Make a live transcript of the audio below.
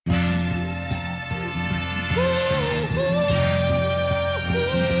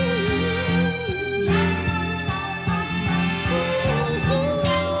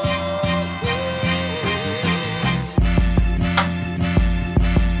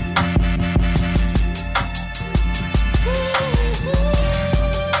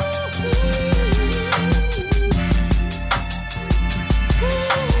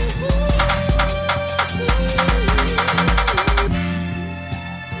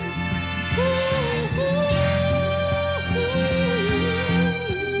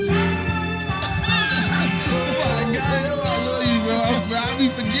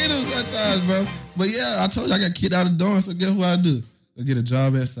times, bro. But yeah, I told you I got kicked out of the dorm, so guess what I do? Go get a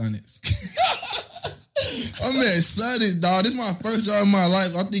job at Sonics. I'm at Sonics, dog. This is my first job in my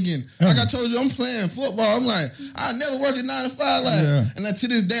life. I'm thinking, like I told you, I'm playing football. I'm like, I never work a 9 to 5, like, and like, to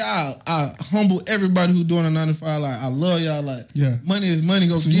this day, I humble everybody who doing a 9 to 5. Like, I love y'all. Like, money is money.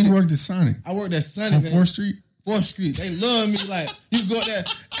 Go so get it. You worked at Sonic? I worked at Sonic on 4th Street. 4th Street. They love me. Like, you go there.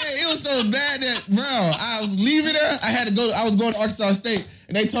 Hey, it was so bad that, bro, I was leaving there. I was going to Arkansas State.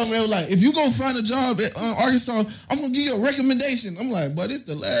 And they told me, they were like, if you go find a job at Arkansas, I'm going to give you a recommendation. I'm like, but it's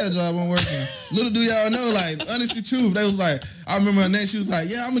the last job I'm working. Little do y'all know, like, honestly, truth. They was like, I remember her name. She was like,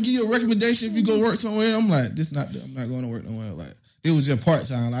 yeah, I'm going to give you a recommendation if you go work somewhere. I'm like, I'm not going to work nowhere. Like, it was just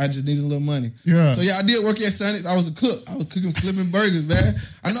part-time. Like, I just needed a little money. Yeah. So, yeah, I did work at Sonics. I was a cook. I was cooking, flipping burgers, man.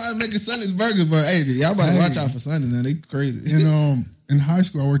 I know how to make a Sonics burgers, but, hey, y'all better watch out for Sunday now. They crazy. And in high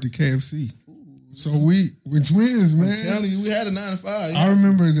school, I worked at KFC. So we're twins, man. I'm telling you, we had a 9 to 5. I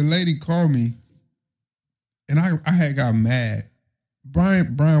remember the lady called me, and I had got mad.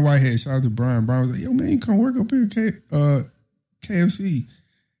 Brian Whitehead, shout out to Brian. Brian was like, yo, man, you come work up here at KFC.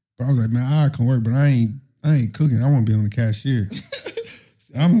 But I was like, man, I come work, but I ain't cooking. I want to be on the cashier.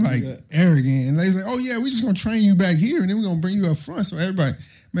 I'm like arrogant. And they's like, oh, yeah, we just going to train you back here, and then we're going to bring you up front. So everybody,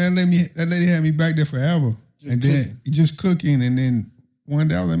 man, that lady had me back there forever. Just cooking, and then one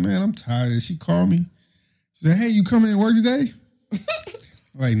day I was like, man, I'm tired. She called me. She said, hey, you coming to work today? I'm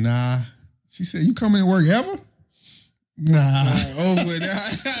like, nah. She said, you coming to work ever? Nah. Over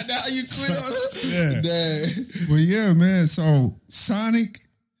now you quit on her? Yeah. But yeah, man. So Sonic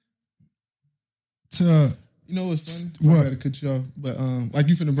to... You know what's funny? I gotta cut you off. But like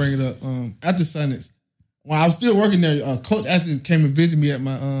you finna bring it up. After Sonics, when I was still working there, Coach actually came and visited me at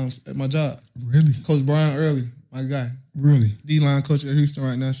my job. Really? Coach Brian Early, my guy. Really? D-line coach at Houston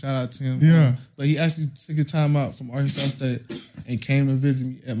right now. Shout out to him. Yeah. But he actually took his time out from Arkansas State and came to visit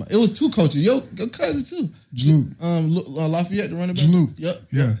me. It was 2 coaches. Your cousin too. Jalute. Lafayette, the running back. Jalute. Yep.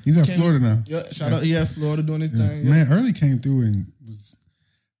 Yeah. He's at Florida now. Yeah. Shout out. He at Florida doing his thing. Man, Early came through and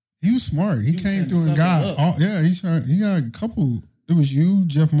he was smart. He came through and got he got a couple. It was you,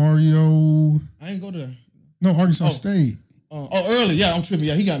 Jeff Mario. I ain't go there. No, Arkansas State. Early. Yeah, I'm tripping.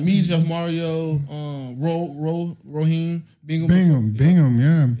 Yeah, he got me, Jeff Mario, Rohim, Bingham,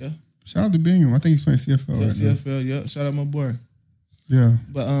 yeah. Shout out to Bingham. I think he's playing CFL right CFL, yeah. Shout out my boy. Yeah.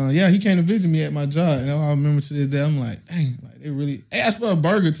 But he came to visit me at my job, and I remember to this day, I'm like, dang, like they really asked for a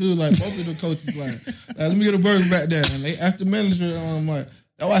burger too. Like both of the coaches, like let me get a burger back there. And they asked the manager, like,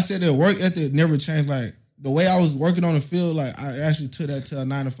 that's why I said their work ethic never changed. Like the way I was working on the field, like I actually took that to a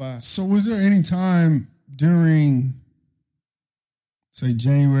 9 to 5. So was there any time during, say,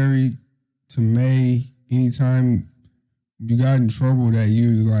 January to May, anytime you got in trouble that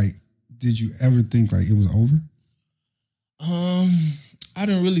you like, did you ever think like it was over? I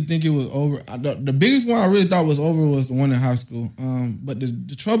didn't really think it was over. The biggest one I really thought was over was the one in high school. But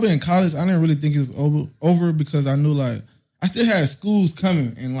the trouble in college, I didn't really think it was over because I knew like I still had schools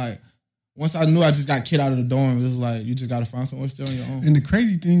coming, and like once I knew I just got kicked out of the dorm, it was like you just got to find somewhere to stay on your own. And the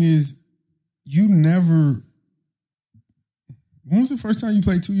crazy thing is, you never. When was the first time you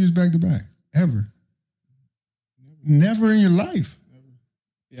played 2 years back to back? Ever? Never in your life.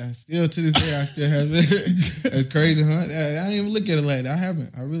 Yeah, still to this day, I still haven't. That's crazy, huh? I didn't even look at it like that. I haven't.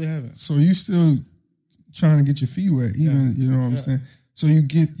 I really haven't. So you still trying to get your feet wet, even, you know what I'm saying? So you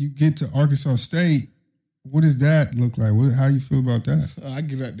get to Arkansas State. What does that look like? How you feel about that? I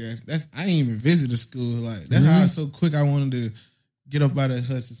get up there. I ain't even visit the school. Like that's how so quick I wanted to get up by the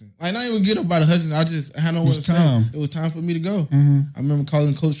Hutchinson. Like not even get up by the Hutchinson. I just had nowhere to stay. It was time for me to go. Mm-hmm. I remember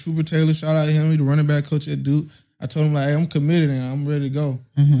calling Coach Trooper Taylor. Shout out to him. He the running back coach at Duke. I told him like, hey, I'm committed and I'm ready to go.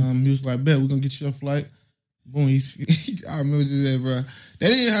 Mm-hmm. He was like, bet we're gonna get you a flight. Boom. I remember just that, bro.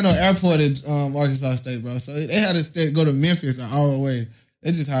 They didn't have no airport at Arkansas State, bro. So they had to go to Memphis an hour away.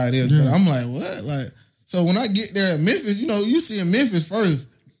 That's just how it is. Yeah. But I'm like, what? Like. So when I get there at Memphis, you see in Memphis first.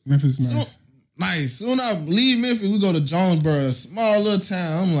 Memphis nice. Nice. Soon I leave Memphis, we go to Jonesboro, a small little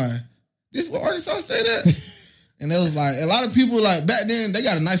town. I'm like, this where Arkansas State at? And it was like, a lot of people, like, back then, they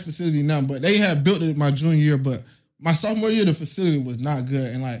got a nice facility now, but they had built it my junior year, but my sophomore year, the facility was not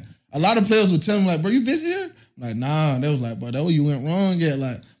good. And, like, a lot of players would tell me, like, bro, you visit here? I'm like, nah. And they was like, bro, that way you went wrong yet.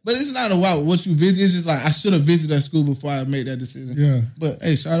 Like, but it's not about what you visit. It's just like, I should have visited that school before I made that decision. Yeah. But,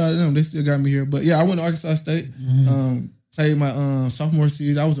 hey, shout out to them. They still got me here. But, yeah, I went to Arkansas State, played my sophomore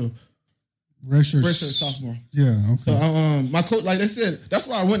season. I was a redshirt sophomore. Yeah, okay. So, my coach, like they said, that's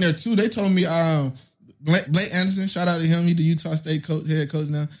why I went there, too. They told me, Blake Anderson, shout out to him. He the Utah State head coach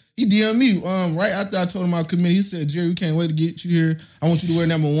now. He DM'd me right after I told him I committed. He said, Jerry, we can't wait to get you here. I want you to wear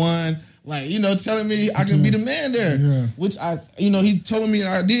number 1. like, telling me I can be the man there. Yeah. Which he told me and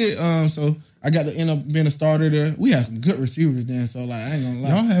I did. So I got to end up being a starter there. We had some good receivers then, so like I ain't gonna lie.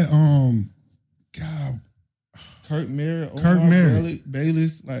 Y'all had Kurt Merritt,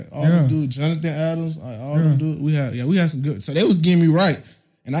 Bayless, like all them dudes, Jonathan Adams, like all them dudes. We had some good. So they was getting me right,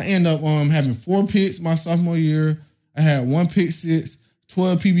 and I ended up having 4 picks my sophomore year. I had 1 pick six,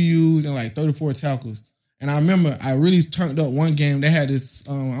 12 PBUs, and like 34 tackles. And I remember I really turned up one game. They had this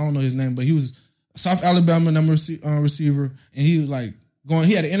I don't know his name, but he was South Alabama number receiver, and he was like going.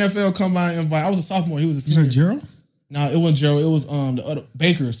 He had an NFL combine invite. I was a sophomore. He was a senior. Was that Gerald? No, it wasn't Gerald. It was the other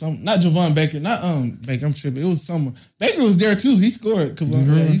Baker, not Javon Baker, not Baker. I'm tripping. It was someone. Baker was there too. He scored.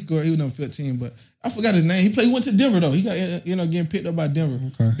 He scored. He was number 15, but I forgot his name. He went to Denver though. He got getting picked up by Denver.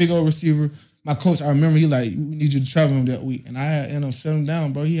 Okay. Big old receiver. My coach, I remember he like, we need you to travel him that week, and I ended up shutting him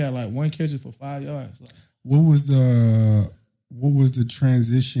down, bro. He had like 1 catch for 5 yards. Like, what was the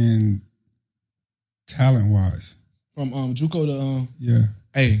transition talent wise from JUCO to yeah?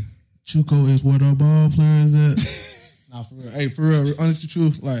 Hey, JUCO is where the ball players at. Nah, for real. Hey, for real, honest the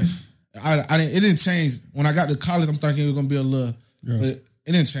truth, like it didn't change. When I got to college, I'm thinking it was gonna be a little, but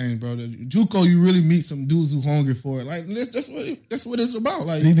it didn't change, bro. The JUCO, you really meet some dudes who hungry for it. Like that's what it's about.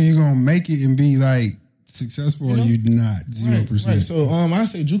 Like either you're gonna make it and be like successful, or you not 0%. Right. So I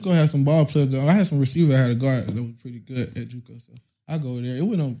say JUCO had some ball players though. I had some receiver. I had a guard that was pretty good at JUCO. So I go there. It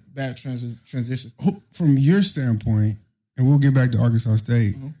wasn't no bad transition. From your standpoint, and we'll get back to Arkansas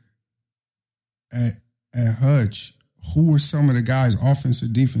State. At Hutch, who were some of the guys, offense or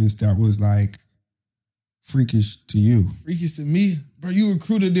defense, that was like freakish to you? Freakish to me, bro. You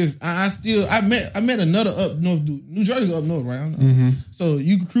recruited this. I met another up north dude. New Jersey's up north, right? I don't know. Mm-hmm. So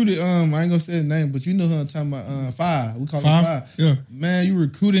you recruited. I ain't gonna say his name, but you know who I'm talking about. Five. We call him Five. Yeah. Man, you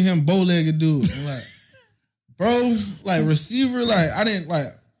recruited him, bow-legged dude. And like, bro, like receiver, like I didn't like.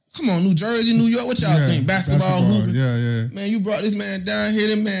 Come on, New Jersey, New York. What y'all think? Basketball hooping. Yeah. Man, you brought this man down here.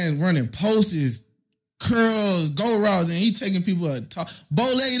 This man running posts, curls, go routes, and he taking people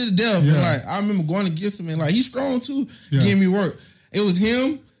bow-legged to death. Yeah. And like I remember going against him, and like he's strong too, giving me work. It was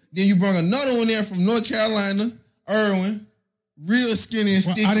him. Then you brought another one there from North Carolina, Irwin, real skinny and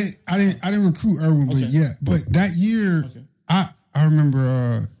sticky. I didn't recruit Irwin, but that year, I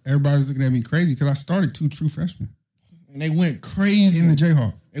remember everybody was looking at me crazy because I started 2 true freshmen. And they went crazy in the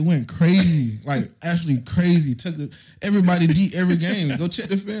Jayhawk. They went crazy, like actually crazy. Took everybody deep every game. Go check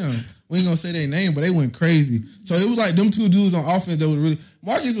the film. We ain't gonna say their name, but they went crazy. So it was like them 2 dudes on offense that was really.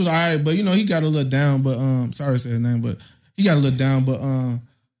 Marcus was alright, but he got a little down. But sorry to say his name, but he got a little down. But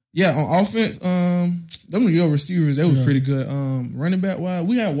yeah, on offense, them your receivers they was pretty good. Running back wise,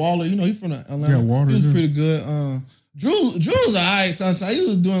 we had Waller. He from Atlanta. Yeah, Waller. He was pretty good. Drew was alright sometimes. He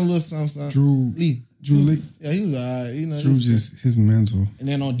was doing a little something. Drew Lee. Yeah, he was alright. Drew just his mental. And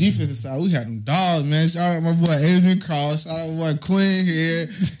then on defensive side, we had them dogs, man. Shout out my boy Adrian Cross. Shout out my boy Quinn here.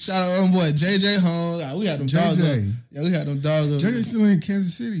 Shout out my boy JJ Holmes. We had them dogs. Yeah, we had them dogs. JJ still in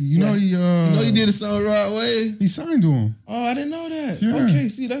Kansas City. You know he did a song right away. He signed to him. Oh, I didn't know that. Yeah.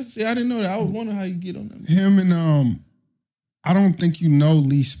 Okay, I didn't know that. I was wondering how you get on that. Him and I don't think you know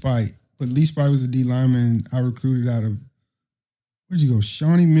Lee Spite, but Lee Spite was a D lineman I recruited out of. Where'd you go?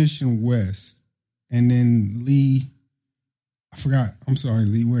 Shawnee Mission West. And then Lee, I forgot, I'm sorry,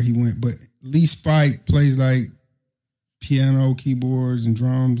 Lee, where he went, but Lee Spike plays like piano, keyboards, and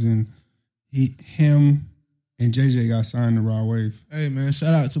drums, and him and JJ got signed to Raw Wave. Hey, man,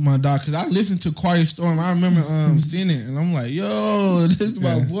 shout out to my dog, because I listened to Quiet Storm. I remember seeing it, and I'm like, yo, this is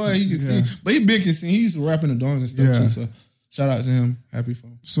my boy. He can sing. But he big can sing. He used to rap in the dorms and stuff, too, so shout out to him. Happy for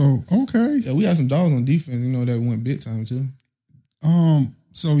him. So, okay. Yeah, we had some dogs on defense, that went big time, too.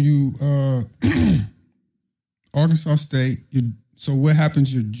 So you Arkansas State. So what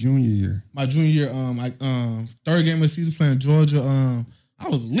happens your junior year? My junior year, third game of the season playing Georgia. I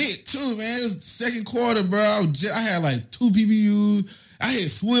was lit too, man. It was the second quarter, bro. I had like 2 PBUs. I hit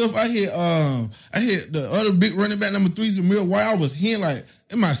Swift. I hit the other big running back number 3, Zamir White. I was hitting like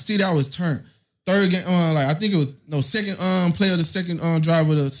in my seat. I was turned. Third game, I think it was second play of the second drive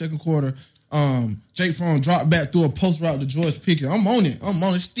of the second quarter. Jake Fromm dropped back through a post route to George Pickett. I'm on it,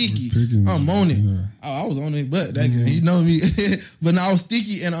 sticky. I'm on it. Yeah. I was on it, but that game, you know me. But now I was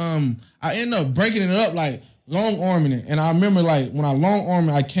sticky, and I ended up breaking it up, like long arming it. And I remember, like when I long armed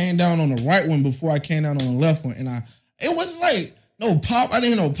it, I came down on the right one before I came down on the left one, and it wasn't like no pop. I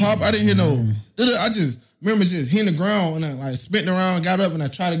didn't hear no pop. I didn't hear no. I just remember just hitting the ground and I like spinning around, got up, and I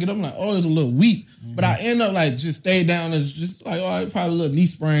tried to get up. I'm like, oh, it was a little weak, but I ended up like just stayed down. It's just like, oh, probably a little knee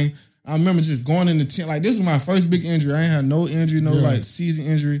sprain. I remember just going in the tent. Like, this was my first big injury. I ain't had no injury, like season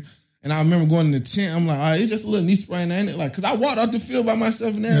injury. And I remember going in the tent. I'm like, all right, it's just a little knee sprain, ain't it? Like, cause I walked off the field by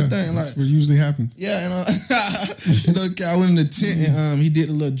myself and everything. That's Like, what usually happens. yeah, and I went in the tent and he did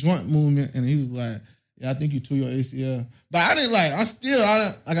a little joint movement and he was like, yeah, I think you tore your ACL. But I didn't like. Like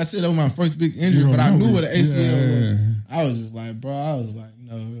I said, that was my first big injury. But I knew what an ACL was. I was just like, bro. I was like,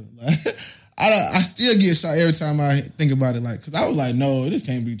 no. Like, I still get shot every time I think about it. Like, cause I was like, no, this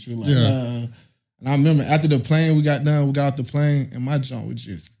can't be true. Like, and I remember after the plane, we got off the plane, and my joint was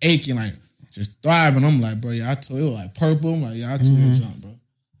just aching, like just thriving. I'm like, bro, yeah, I tore it was like purple. I'm like, yeah, I tore your joint, bro.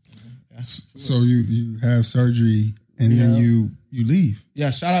 Yeah, so you have surgery and then you leave. Yeah,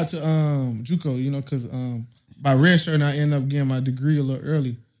 shout out to JUCO, you know, because by red shirt, I ended up getting my degree a little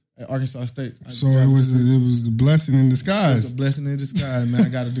early at Arkansas State. So it was a blessing in disguise. It was a blessing in disguise, man. I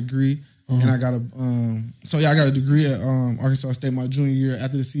got a degree. And I got I got a degree at Arkansas State my junior year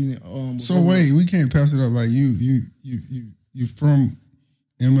after the season. So wait, we can't pass it up. Like you from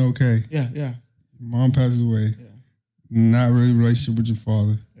MLK. Yeah. Mom passes away. Yeah. Not really a relationship with your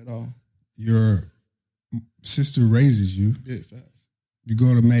father at all. Your sister raises you. Big facts. You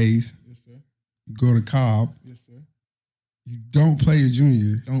go to Mays. Yes, sir. You go to Cobb. Yes, sir. You don't play your junior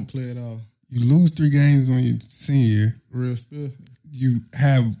year. Don't play at all. You lose 3 games on your senior year. Real spill. You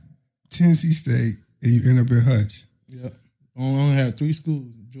have Tennessee State, and you end up at Hutch. Yep. I only had 3 schools: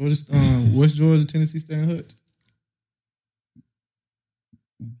 West Georgia, Tennessee State, and Hutch.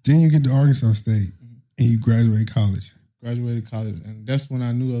 Then you get to Arkansas State, and you graduate college. Graduated college, and that's when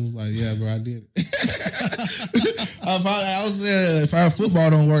I knew I was like, yeah, bro, I did it. I was if our football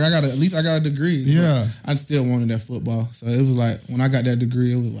don't work, I got a degree. Yeah, I still wanted that football, so it was like when I got that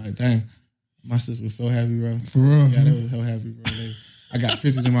degree, it was like, dang, my sister was so happy, bro. For real, yeah, they was so happy, bro. I got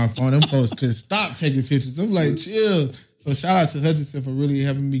pictures in my phone. Them folks couldn't stop taking pictures. I'm like, chill. So shout out to Hutchinson for really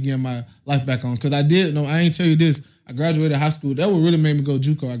helping me get my life back on. Because I ain't tell you this. I graduated high school. That what really made me go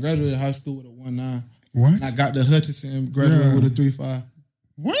JUCO. I graduated high school with a 1.9. What? And I got to Hutchinson and graduated with a 3.5.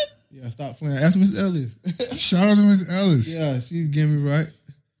 What? Yeah, stop playing. Ask Miss Ellis. Shout out to Miss Ellis. Yeah, she get me right.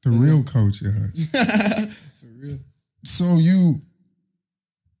 The real coach at Hutch. For real. So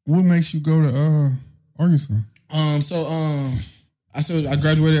what makes you go to Arkansas? I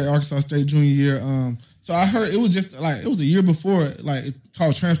graduated at Arkansas State junior year. So I heard it was just like it was a year before, like it's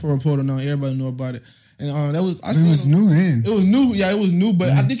called Transfer Reporter. Now everybody knew about it, and it was new then. It was new, yeah, it was new.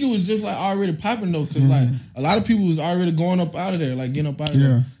 But I think it was just like already popping though, because like a lot of people was already going up out of there, like getting up out of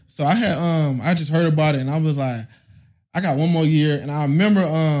there. So I had I just heard about it, and I was like, I got one more year, and I remember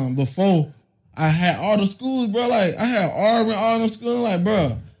before I had all the schools, bro. Like I had Auburn, all them schools, like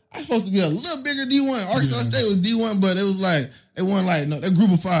bro. I was supposed to be a little bigger D1. Arkansas State was D1, but it was like, they weren't like, no, they're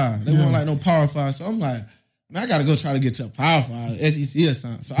group of 5. They weren't like no Power 5. So I'm like, man, I got to go try to get to a Power 5, SEC or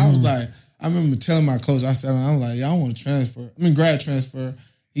something. So I was like, I remember telling my coach, I said, I was like, yeah, I want to grad transfer.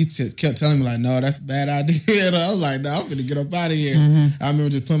 He kept telling me like, no, that's a bad idea. I was like, no, I'm finna get up out of here. I remember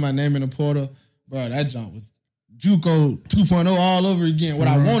just putting my name in the portal. Bro, that jump was JUCO 2.0 all over again. What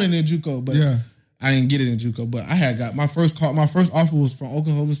I wanted in JUCO, but I didn't get it in JUCO, but I had got my first call. My first offer was from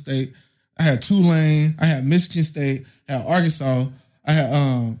Oklahoma State. I had Tulane. I had Michigan State. I had Arkansas. I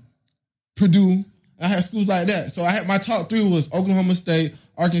had Purdue. I had schools like that. So I had my top 3 was Oklahoma State,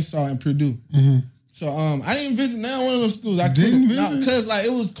 Arkansas, and Purdue. So I didn't visit now one of those schools. I didn't visit because like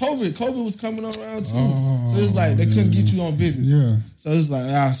it was COVID. COVID was coming around too. So it's like they couldn't get you on visits. Yeah. So it's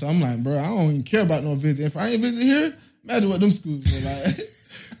like so I'm like, bro, I don't even care about no visit. If I ain't visit here, imagine what them schools were like.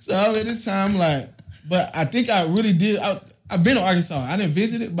 So at this time, like, but I think I really did. I've been to Arkansas. I didn't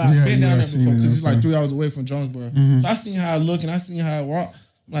visit it, but I've been down there before because it's like 3 hours away from Jonesboro. So I seen how it look and I seen how it walk.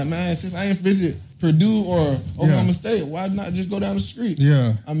 I'm like, man, since I ain't visit Purdue or Oklahoma State, why not just go down the street?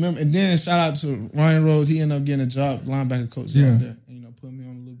 Yeah. I remember, and then shout out to Ryan Rose. He ended up getting a job, linebacker coach out there, and put me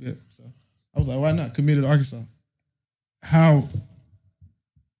on a little bit. So I was like, why not? Committed to Arkansas. How?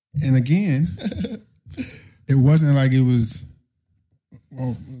 And again, it wasn't like it was.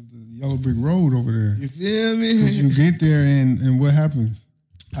 Well, the yellow brick road over there. You feel me? You get there and what happens?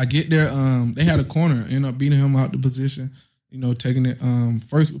 I get there. They had a corner. End up beating him out the position. Taking it.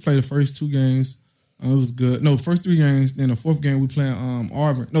 First we played the first 2 games. It was good. No, first 3 games. Then the 4th game we playing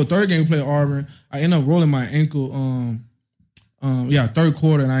Auburn. No, 3rd game we played Auburn. I ended up rolling my ankle. 3rd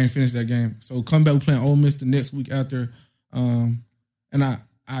quarter, and I ain't finished that game. So come back, we playing Ole Miss the next week after. And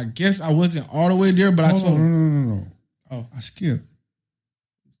I guess I wasn't all the way there, but I told him. No. Oh, I skipped.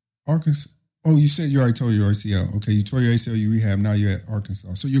 Arkansas. Oh, you said you already tore your ACL. Okay, you tore your ACL, you rehab, now you're at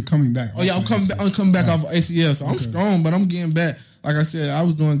Arkansas. So you're coming back. Oh, yeah, I'm coming back off of ACL. So I'm strong, but I'm getting back. Like I said, I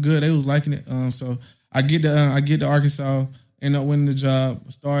was doing good. They was liking it. So I get to Arkansas, end up winning the job.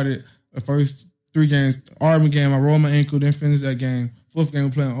 Started the first 3 games. Auburn game, I rolled my ankle, then finished that game. Fourth game,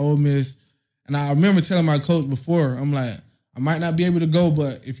 we playing Ole Miss. And I remember telling my coach before, I'm like, I might not be able to go,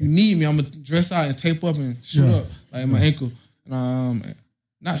 but if you need me, I'm going to dress out and tape up and shoot up, like my ankle. And,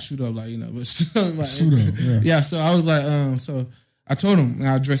 not shoot up, like, you know, but shoot up, yeah. So I was like, so I told him, and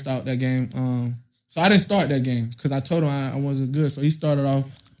I dressed out that game. So I didn't start that game because I told him I wasn't good. So he started off,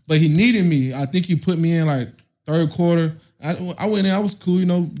 but he needed me. I think he put me in like third quarter. I went in, I was cool, you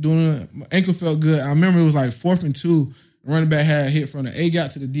know, doing it. My ankle felt good. I remember it was like 4th and 2. Running back had a hit from the A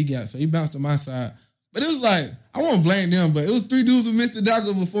gap to the D gap, so he bounced to my side. But it was like, I won't blame them, but it was 3 dudes who missed the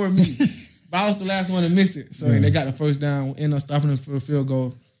tackle before me. But I was the last one to miss it. So they got the first down, ended up stopping them for the field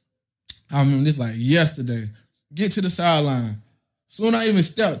goal. I remember this like yesterday. Get to the sideline. Soon I even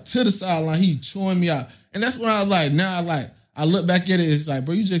stepped to the sideline, he chewing me out. And that's when I was like, I look back at it, it's like,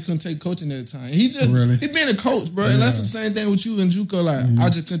 bro, you just couldn't take coaching at the time. He been a coach, bro. And that's the same thing with you and Juco. Like, I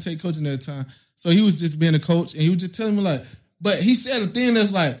just couldn't take coaching at the time. So he was just being a coach, and he was just telling me, like, but he said a thing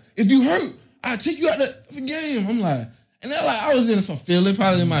that's like, if you hurt, I'll take you out the game. I'm like, and then like, I was in some feeling,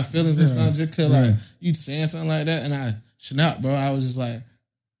 probably in my feelings or something, just because like, you saying something like that, and I snapped, bro. I was just like,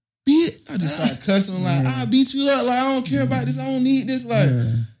 beat. I just started cussing, like, I beat you up, like, I don't care about this, I don't need this. Like,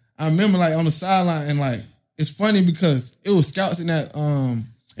 I remember like on the sideline, and like, it's funny because it was scouts in that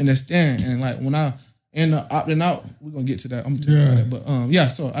stand, and like when I end up opting out, we're gonna get to that. I'm gonna tell you that. But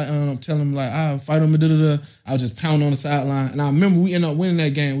so I ended up telling him like, I'll fight him, I was just pounding on the sideline. And I remember we ended up winning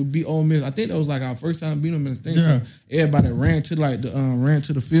that game. We beat Ole Miss. I think that was like our first time beating them in the thing. So everybody ran to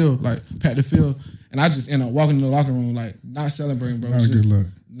the field, like packed the field. And I just ended up walking in the locker room, like not celebrating, bro. Not a good look.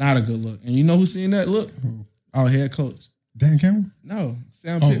 Not a good look. And you know who seen that look? Our head coach. Dan Campbell? No,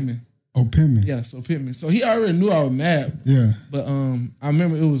 Sam Pittman. Oh, Pittman. Yeah, so Pittman. So he already knew I was mad. Yeah. But I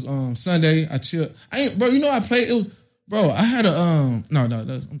remember it was Sunday. I chilled. I played. It was, I had a no,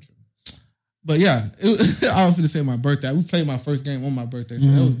 that's I'm true. But yeah, I was going to say my birthday. We played my first game on my birthday, so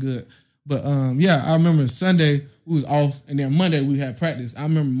that was good. But I remember Sunday we was off, and then Monday we had practice. I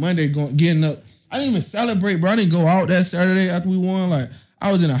remember Monday getting up. I didn't even celebrate, bro. I didn't go out that Saturday after we won. Like,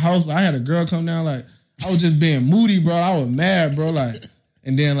 I was in a house. I had a girl come down. Like, I was just being moody, bro. I was mad, bro. Like,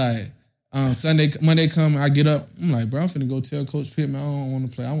 and then like. Monday come, I get up. I'm like, bro, I'm finna go tell Coach Pittman I don't want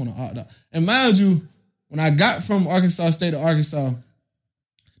to play. I want to opt out. And mind you, when I got from Arkansas State to Arkansas,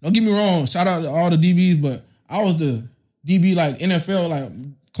 don't get me wrong, shout out to all the DBs, but I was the DB like NFL. Like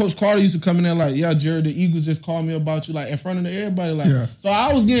Coach Carter used to come in there like, yeah, Jared, the Eagles just called me about you, like in front of everybody. Like, so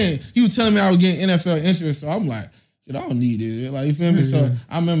I was he was telling me I was getting NFL interest. So I'm like, shit, I don't need it. Like, you feel me? So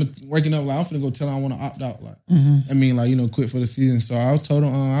I remember waking up like, I'm finna go tell him I want to opt out. Like, I mean, like, you know, quit for the season. So I told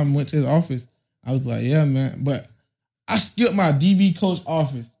him, I went to his office. I was like, yeah, man. But I skipped my DB coach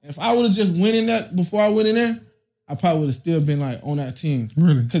office. If I would have just went in that before I went in there, I probably would have still been like on that team.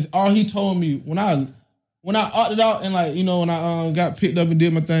 Really? Because all he told me when I opted out and like, you know, when I got picked up and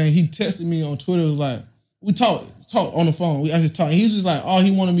did my thing, he texted me on Twitter. It was like, we talked on the phone. I just talked. He was just like, all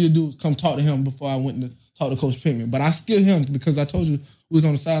he wanted me to do was come talk to him before I went to talk to Coach Pittman. But I skipped him because I told you we was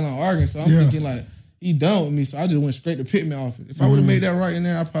on the sideline arguing. So I'm thinking like, he done with me. So I just went straight to Pittman office. If I would have made that right in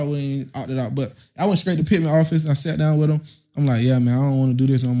there, I probably wouldn't have opted out. But I went straight to Pittman office and I sat down with him. I'm like, yeah, man, I don't want to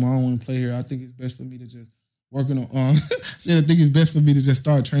do this no more. I don't want to play here. I think it's best for me to just working on. I think it's best for me to just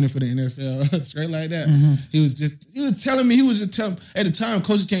start training for the NFL straight like that. He was telling me. At the time,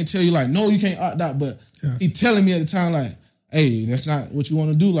 coaches can't tell you like, no, you can't opt out. But he telling me at the time like, hey, that's not what you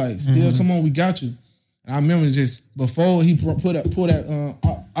want to do. Like, still, come on, we got you. And I remember just before he pulled that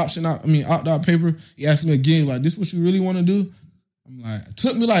opt out paper, he asked me again, like, this what you really want to do? I'm like, it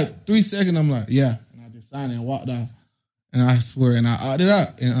took me like 3 seconds. I'm like, yeah. And I just signed it and walked out. And I swear, and I opted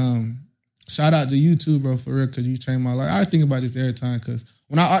out. And shout out to you too, bro, for real, because you changed my life. I think about this every time, because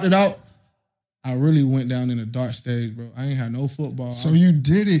when I opted out, I really went down in a dark stage, bro. I ain't had no football. So you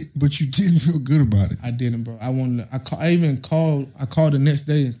did it, but you didn't feel good about it. I didn't, bro. I called the next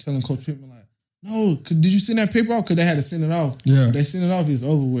day and telling Coach Pittman, like, no, did you send that paper off? Because they had to send it off. Yeah. They sent it off, it's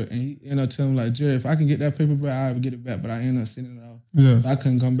over with. And he ended up telling me, like, Jerry, if I can get that paper back, I would get it back. But I ended up sending it off. Yeah. So I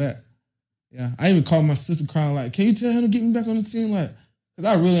couldn't come back. Yeah. I even called my sister crying, like, can you tell him to get me back on the team? Like,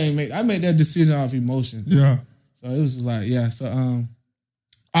 because I really I made that decision out of emotion. Yeah. So it was like, yeah. So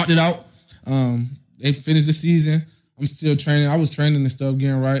opted out. They finished the season. I'm still training. I was training and stuff,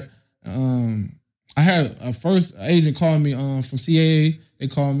 getting right. I had a first agent call me from CAA. They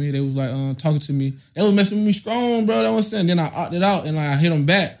called me. They was like talking to me. They was messing with me strong, bro. That was saying. Then I opted out and like I hit them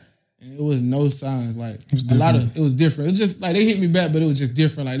back, and it was no signs. Like it was different. It was just like they hit me back, but it was just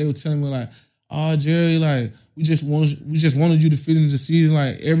different. Like they were telling me like, "Oh, Jerry, like we just wanted you to fit into the season.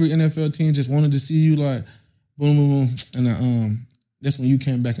 Like every NFL team just wanted to see you. Like boom, boom, boom." And that's when you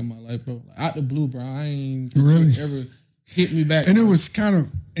came back in my life, bro. Like, out the blue, bro. I ain't really ever hit me back. And it was kind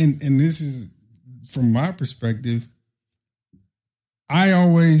of, and this is from my perspective, I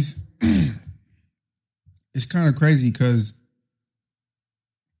always, it's kind of crazy because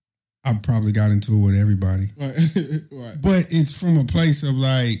I probably got into it with everybody. Right. Right. But it's from a place of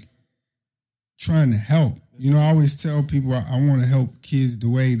like trying to help. You know, I always tell people I want to help kids the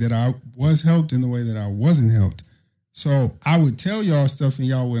way that I was helped and the way that I wasn't helped. So I would tell y'all stuff and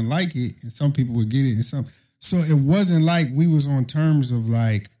y'all wouldn't like it, and some people would get it, and some. So it wasn't like we was on terms of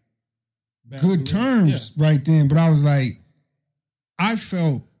like good terms right then. But I was like, I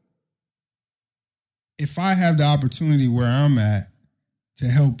felt if I have the opportunity where I'm at to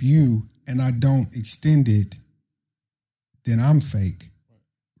help you and I don't extend it, then I'm fake.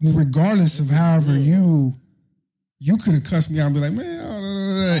 Regardless of however you could have cussed me out and be like, man,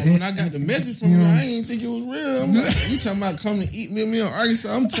 when I got the message from you, I didn't think it was real. I'm like, you talking about coming to eat with me in Arkansas?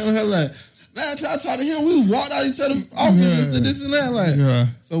 I'm telling her like, last time I talked to him, we walked out each other's offices and this and that. Like,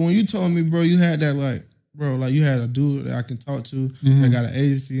 so when you told me, bro, you had that like, bro, like you had a dude that I can talk to that got an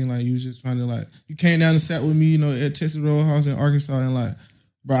agency and like you was just trying to like, you came down and sat with me, you know, at Texas Roadhouse in Arkansas and like,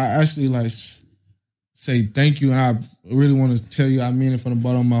 bro, I actually like say thank you and I really want to tell you I mean it from the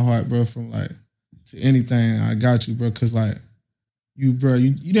bottom of my heart, bro, from like to anything. I got you, bro, because like you, bro,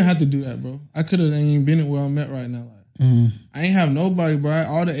 you didn't have to do that, bro. I could have ain't been where I'm at right now. Like, I ain't have nobody, bro.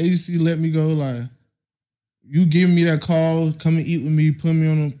 All the agency let me go. Like, you giving me that call, come and eat with me, put me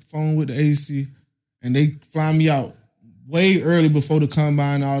on the phone with the agency, and they fly me out way early before the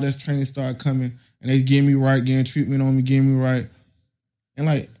combine and all that training started coming, and they get me right, getting treatment on me, getting me right. And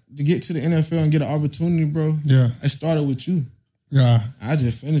like, to get to the NFL and get an opportunity, bro, I started with you. Yeah. I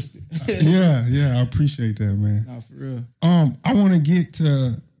just finished it. yeah, I appreciate that, man. Nah, for real. I want to get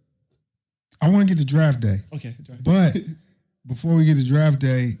to draft day. Okay. But before we get to draft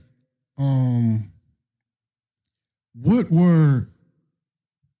day, what were,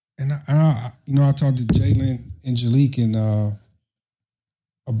 and I you know, I talked to Jalen and Jalik and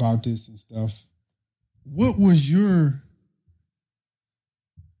about this and stuff.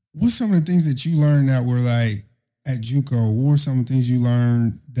 What's some of the things that you learned that were like at JUCO? What were some of the things you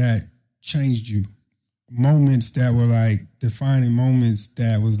learned that changed you? Moments that were like defining moments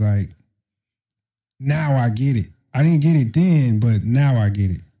that was like, now I get it. I didn't get it then, but now I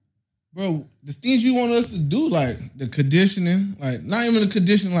get it. Bro, the things you want us to do, like the conditioning, like not even the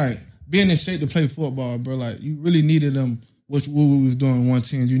conditioning, like being in shape to play football, bro. Like you really needed them, what we was doing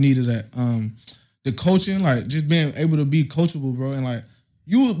 110. You needed that. The coaching, like just being able to be coachable, bro. And like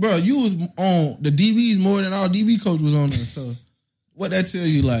you was on the DBs more than our DB coach was on there. So what that tell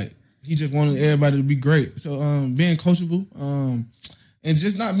you, like he just wanted everybody to be great. So being coachable, and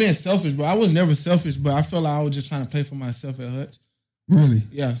just not being selfish, bro. I was never selfish, but I felt like I was just trying to play for myself at Hutch. Really?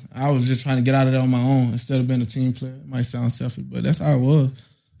 Yeah. I was just trying to get out of there on my own instead of being a team player. It might sound selfish, but that's how it was.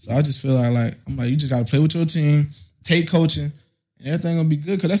 So I just feel like I'm like, you just got to play with your team, take coaching, and everything gonna be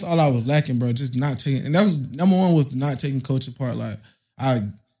good. Because that's all I was lacking, bro. Just not taking, and that was number one was the not taking coaching part. Like I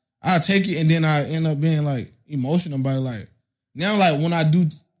take it and then I end up being like emotional about it. Like now, like when I do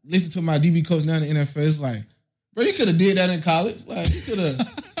listen to my DB coach now in the NFL, it's like, bro, you could have did that in college. Like you could have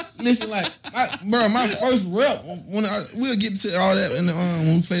listen. Like my first rep we'll get to all that in the,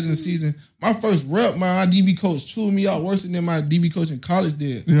 when we played in the season. My first rep, my DB coach chewed me out worse than my DB coach in college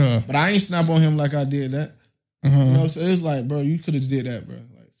did. Yeah, but I ain't snap on him like I did that. You know, so it's like, bro, you could have did that, bro.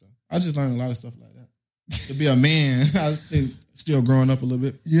 Like, so I just learned a lot of stuff like that. To be a man, I think still growing up a little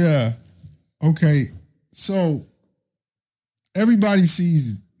bit. Yeah. Okay. So everybody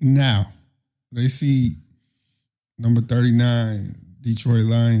sees now. They see number 39, Detroit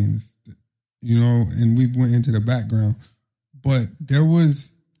Lions, you know, and we went into the background. But there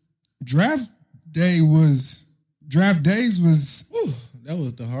was draft days was Whew, that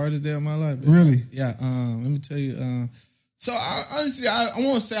was the hardest day of my life. Man. Really? Yeah. Let me tell you. So honestly, I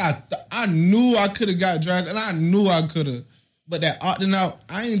won't say I knew I could have got drafted, and I knew I could have. But that opting out,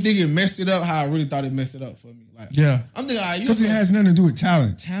 I didn't think it messed it up how I really thought it messed it up for me. Like, yeah, I'm thinking because it has nothing to do with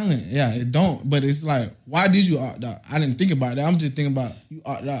talent. Talent, yeah, it don't. But it's like, why did you opt out? I didn't think about that. I'm just thinking about you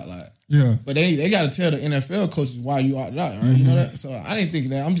opted out, like, yeah. But they got to tell the NFL coaches why you opted out, right? Mm-hmm. You know that. So I didn't think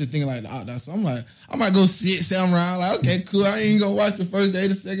that. I'm just thinking like the opt out. So I'm like, I might go sit around. Like, okay, cool. I ain't gonna watch the first day,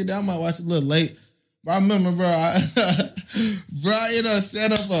 the second day. I might watch it a little late. But I remember, bro, I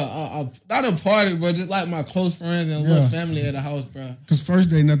set up not a party, but just like my close friends and a little family at the house, bro. Because first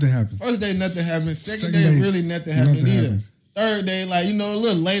day, nothing happened. First day, nothing happened. Second day, really nothing happened either. Happens. Third day, like, you know, a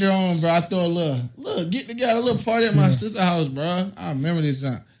little later on, bro, I throw a little get together, a little party at my sister's house, bro. I remember this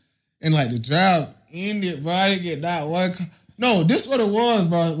time. And like the draft ended, bro. I didn't get that one. No, this what it was,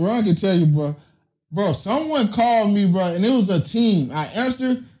 bro. Ron can tell you, bro. Bro, someone called me, bro, and it was a team. I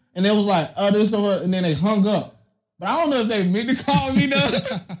answered, and it was like, this over, and then they hung up. But I don't know if they meant to call me, though.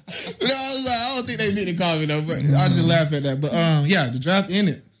 But I was like, I don't think they meant to call me, though. But I just laugh at that. But, yeah, the draft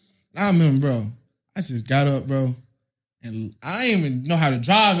ended. I remember, bro, I just got up, bro, and I didn't even know how to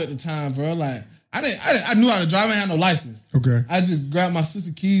drive at the time, bro. Like, I knew how to drive. I didn't have no license. Okay. I just grabbed my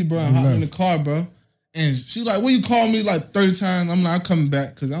sister's keys, bro, and hopped in the car, bro. And she like, "Well, you called me like 30 times." I'm like, "I'm coming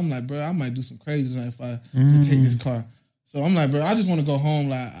back," because I'm like, bro, I might do some crazy if I just take this car. So I'm like, bro, I just want to go home.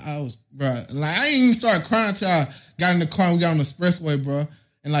 Like I didn't even start crying till I got in the car and we got on the expressway, bro.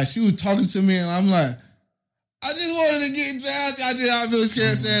 And like she was talking to me, and I'm like, I just wanted to get drafted. I feel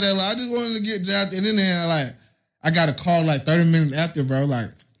scared saying that. Like, I just wanted to get drafted, and then like I got a call like 30 minutes after, bro.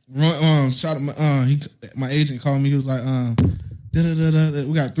 Like. Shout out my agent called me. He was like,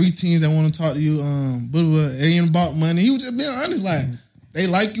 we got 3 teams that want to talk to you. It ain't about money. He was just being honest, like they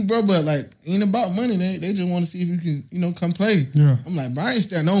like you, bro, but like ain't about money. They just want to see if you can, come play. Yeah. I'm like, bro, I ain't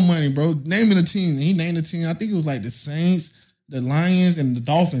stand no money, bro. Naming the team. And he named the team. I think it was like the Saints, the Lions, and the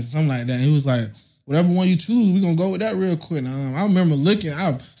Dolphins, something like that. And he was like, whatever one you choose, we're gonna go with that real quick. I remember looking.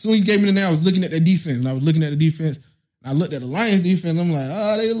 As soon as he gave me the name, I was looking at the defense. And I was looking at the defense. I looked at the Lions defense. I'm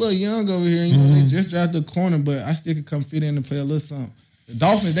like, they a little young over here. They just drafted a corner, but I still could come fit in and play a little something. The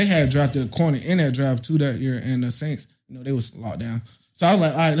Dolphins, they had drafted a corner in that draft too that year, and the Saints, they was locked down. So I was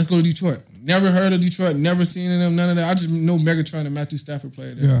like, all right, let's go to Detroit. Never heard of Detroit, never seen them, none of that. I just know Megatron and Matthew Stafford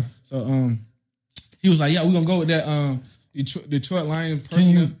played there. Yeah. So he was like, yeah, we're gonna go with that Detroit Lions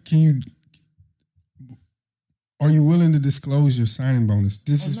person. Are you willing to disclose your signing bonus?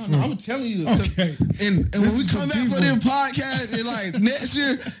 No, I'm telling you. Okay. And when we come back for this podcast, and like next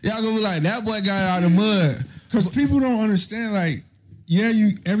year, y'all gonna be like, that boy got out of the mud. Because people don't understand, like,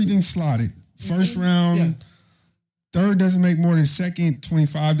 everything's slotted. First round, third doesn't make more than second,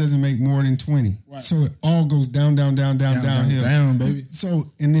 25 doesn't make more than 20. Right. So it all goes downhill. Down, baby. So,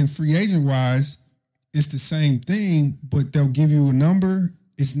 and then free agent wise, it's the same thing, but they'll give you a number.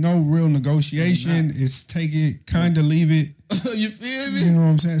 It's no real negotiation. It's take it, kind of leave it. You feel me? You know what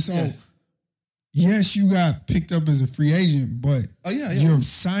I'm saying? So, yes, you got picked up as a free agent, but your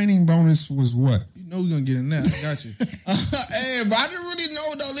signing bonus was what? You know we're going to get in that. I got you. Hey, but I didn't really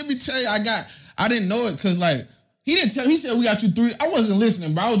know, though. Let me tell you, I didn't know it because, like, he said we got you 3. I wasn't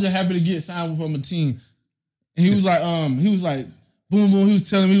listening, but I was just happy to get signed from a team. And he was like, boom, he was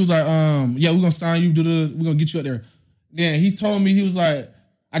telling me, he was like, we're going to sign you, we're going to get you up there. Then he told me, he was like,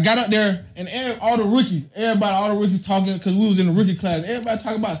 I got up there and all the rookies talking because we was in the rookie class. Everybody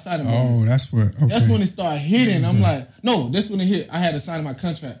talking about signing bonus. Oh, that's what. Okay. That's when it started hitting. I'm like, no, that's when it hit. I had to sign my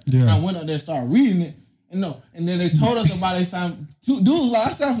contract. Yeah. And I went up there and started reading it. And then they told us about they signed. Dude was like, I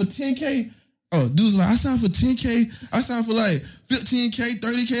signed for $10K. Oh, dude's like, I signed for $10K. I signed for like $15K,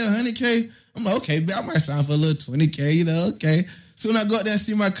 $30K, $100K. I'm like, okay, I might sign for a little $20K. Okay. So when I go out there and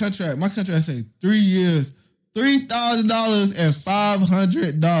see my contract say 3 years. $3,000 and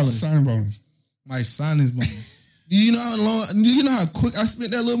 $500 signing bonus. My signing bonus. Do you know how quick I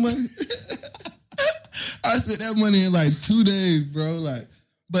spent that little money? I spent that money in like 2 days, bro. Like,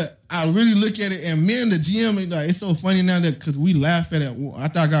 but I really look at it, and me and the GM, like, it's so funny now that because we laugh at it.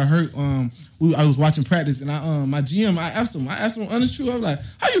 After I got hurt, I was watching practice, and my GM, I asked him honest truth. I was like,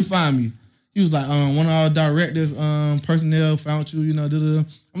 how you find me? He was like, one of our directors, personnel found you,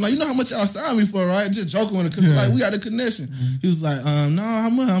 I'm like, you know how much y'all signed me for, right? Just joking with it, because like, we got a connection. Mm-hmm. He was like, no, how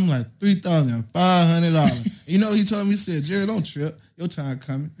much? I'm like, $3,500. He told me, he said, Jerry, don't trip. Your time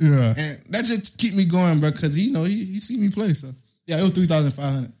coming. Yeah. And that just keep me going, bro, because he see me play. So, yeah, it was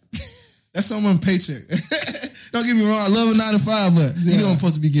 $3,500. That's someone's paycheck. Don't get me wrong, I love a 9 to 5, but you don't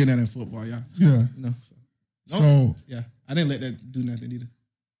supposed to be getting that in football, y'all. Yeah. So, yeah, I didn't let that do nothing either.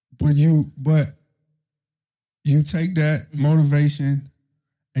 But you take that motivation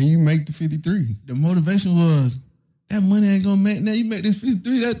and you make the 53. The motivation was that money ain't gonna make. Now you make this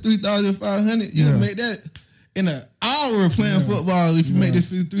 53, that's $3,500. You gonna make that in an hour of playing football if you make this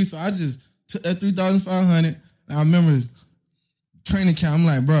 53. So I just took that $3,500. I remember training camp. I'm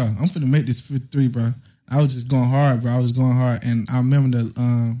like, bro, I'm finna make this 53, bro. I was just going hard, bro. And I remember that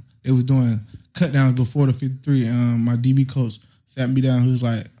they was doing cut downs before the 53. And my DB coach sat me down. He was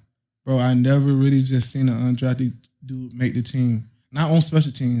like, bro, I never really just seen an undrafted dude make the team. Not on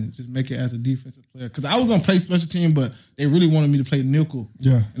special teams, just make it as a defensive player. Because I was going to play special team, but they really wanted me to play nickel.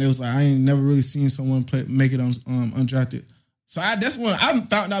 Yeah. And it was like, I ain't never really seen someone make it on undrafted. So that's when I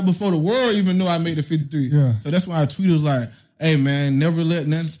found out before the world even knew I made the 53. Yeah. So that's why I tweeted was like, hey, man, never let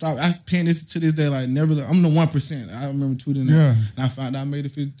nothing stop. I pin this to this day, like, never let, I'm the 1%. I remember tweeting that. Yeah. And I found out I made the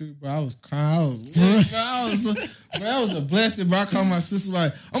 53, bro. I was crying. Bro, that was a blessing, bro. I called my sister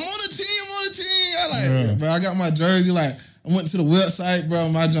like, I'm on the team. like, bro, I got my jersey. Like, I went to the website, bro.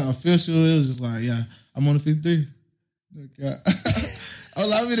 My jump official. It was just like, yeah, I'm on the 53. Okay. I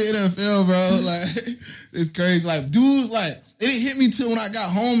love me the NFL, bro. Like, it's crazy. Like, dudes, like, it didn't hit me till when I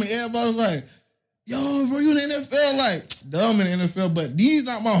got home and everybody was like, yo, bro, you in the NFL? Like, dumb in the NFL, but these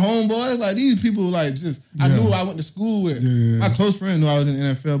not my homeboys. Like, these people, like, just, I knew I went to school with. Yeah. My close friend knew I was in the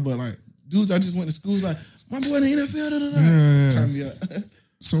NFL, but, like, dudes I just went to school, like, my boy in the NFL, Yeah. Turn me up.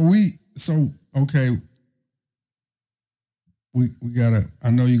 Okay. We gotta,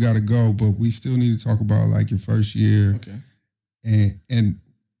 I know you gotta go, but we still need to talk about, like, your first year. Okay. And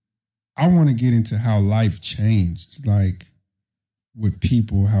I want to get into how life changed, like, with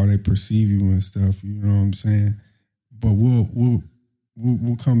people, how they perceive you and stuff, you know what I'm saying? But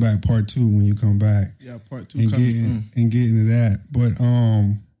we'll come back part 2 when you come back. Yeah, part 2 coming soon. And get into that. But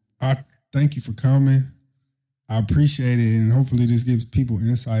I thank you for coming. I appreciate it, and hopefully this gives people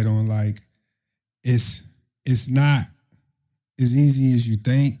insight on, like, it's not as easy as you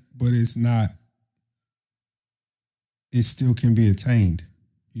think, but it's not. It still can be attained.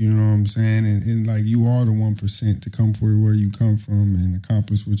 You know what I'm saying? And like, you are the 1% to come from where you come from and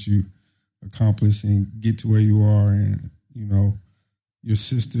accomplish what you accomplish and get to where you are. And, you know, your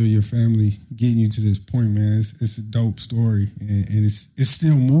sister, your family getting you to this point, man. It's a dope story. And it's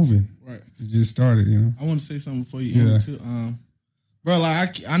still moving. Right. It just started, you know? I want to say something before you end it too. Bro,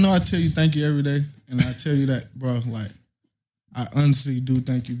 like, I know I tell you thank you every day. And I tell you that, bro, like, I honestly do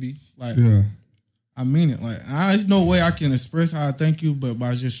thank you, B. Like, I mean it. Like, there's no way I can express how I thank you, but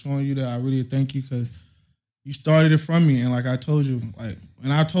by just showing you that I really thank you, because you started it from me. And like I told you, like,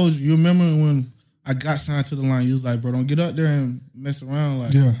 and I told you remember when I got signed to the line, you was like, bro, don't get up there and mess around.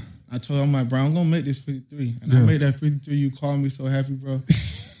 Like, I told you, I'm like, bro, I'm going to make this 53. And I made that 53. You called me so happy, bro.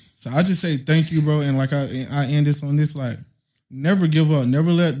 So I just say thank you, bro. And like, I end this on this, like, never give up.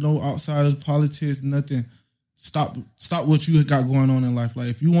 Never let no outsiders, politics, nothing stop what you got going on in life. Like,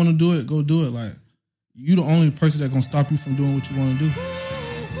 if you want to do it, go do it. Like, you the only person that's going to stop you from doing what you want to do.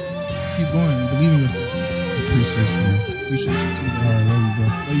 Keep going and believe in yourself. I appreciate you, man. Appreciate you too, man. All right, love you, bro.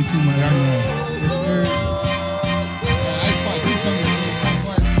 Love you too, man. Yes, sir.